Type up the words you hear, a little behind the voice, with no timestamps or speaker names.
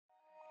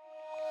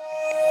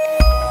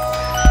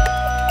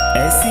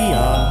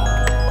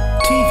SER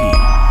TV.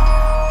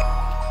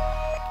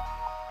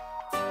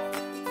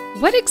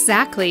 What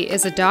exactly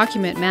is a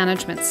document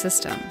management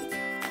system?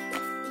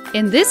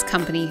 In this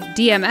company,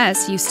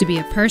 DMS used to be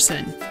a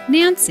person,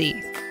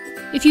 Nancy.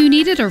 If you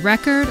needed a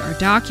record or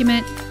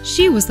document,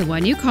 she was the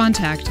one you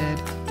contacted.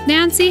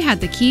 Nancy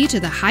had the key to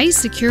the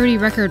high-security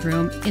record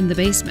room in the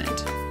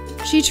basement.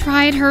 She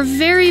tried her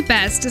very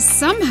best to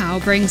somehow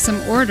bring some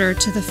order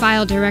to the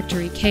file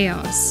directory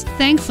chaos.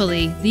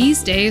 Thankfully,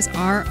 these days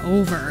are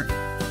over.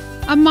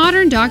 A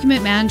modern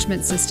document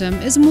management system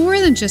is more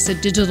than just a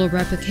digital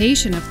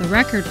replication of the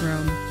record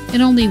room.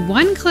 In only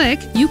one click,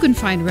 you can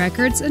find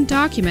records and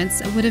documents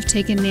that would have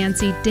taken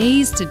Nancy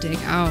days to dig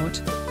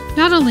out.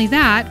 Not only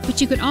that,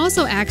 but you can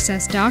also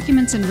access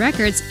documents and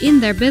records in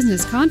their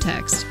business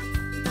context.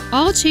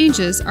 All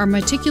changes are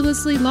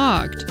meticulously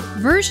logged.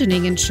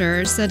 Versioning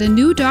ensures that a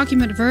new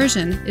document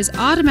version is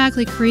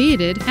automatically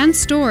created and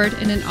stored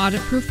in an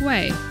audit-proof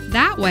way.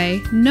 That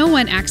way, no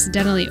one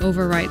accidentally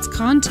overwrites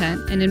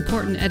content and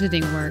important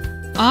editing work.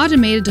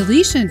 Automated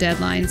deletion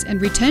deadlines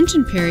and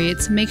retention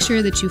periods make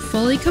sure that you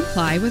fully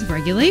comply with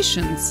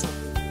regulations.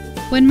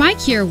 When Mike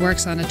here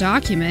works on a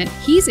document,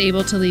 he's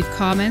able to leave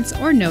comments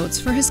or notes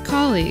for his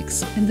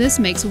colleagues, and this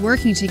makes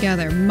working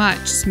together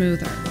much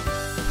smoother.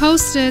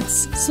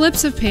 Post-its,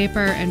 slips of paper,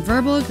 and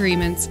verbal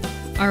agreements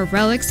are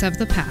relics of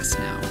the past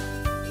now.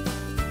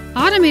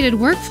 Automated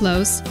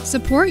workflows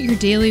support your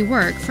daily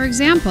work, for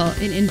example,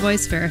 in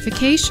invoice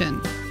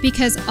verification.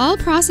 Because all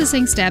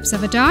processing steps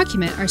of a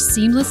document are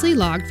seamlessly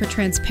logged for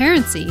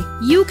transparency,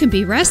 you can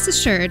be rest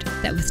assured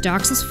that with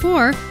DOCSIS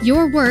 4,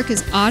 your work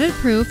is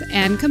audit-proof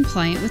and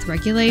compliant with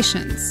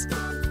regulations.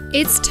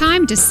 It's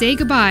time to say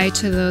goodbye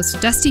to those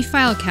dusty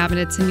file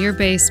cabinets in your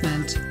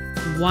basement.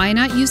 Why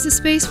not use the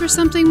space for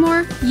something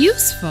more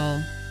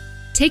useful?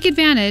 Take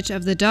advantage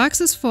of the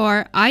DOCSIS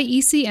 4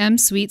 IECM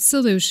Suite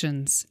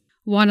solutions.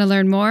 Want to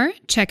learn more?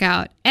 Check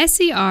out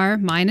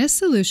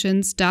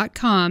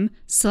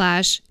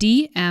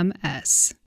ser-solutions.com/DMS.